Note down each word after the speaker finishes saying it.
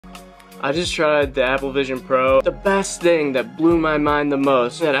I just tried the Apple Vision Pro. The best thing that blew my mind the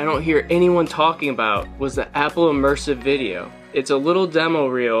most that I don't hear anyone talking about was the Apple Immersive Video. It's a little demo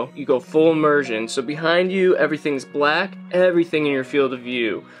reel. You go full immersion. So behind you, everything's black. Everything in your field of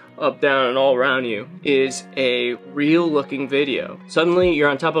view, up, down, and all around you, is a real looking video. Suddenly you're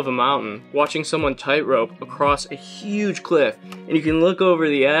on top of a mountain watching someone tightrope across a huge cliff, and you can look over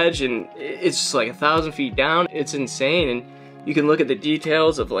the edge and it's just like 1,000 feet down. It's insane, and you can look at the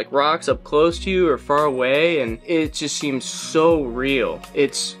details of like rocks up close to you or far away, and it just seems so real.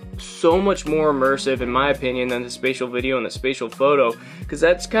 It's so much more immersive in my opinion than the spatial video and the spatial photo, because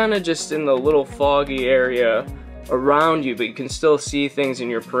that's kind of just in the little foggy area around you, but you can still see things in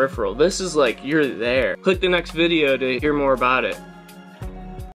your peripheral. This is like you're there. Click the next video to hear more about it.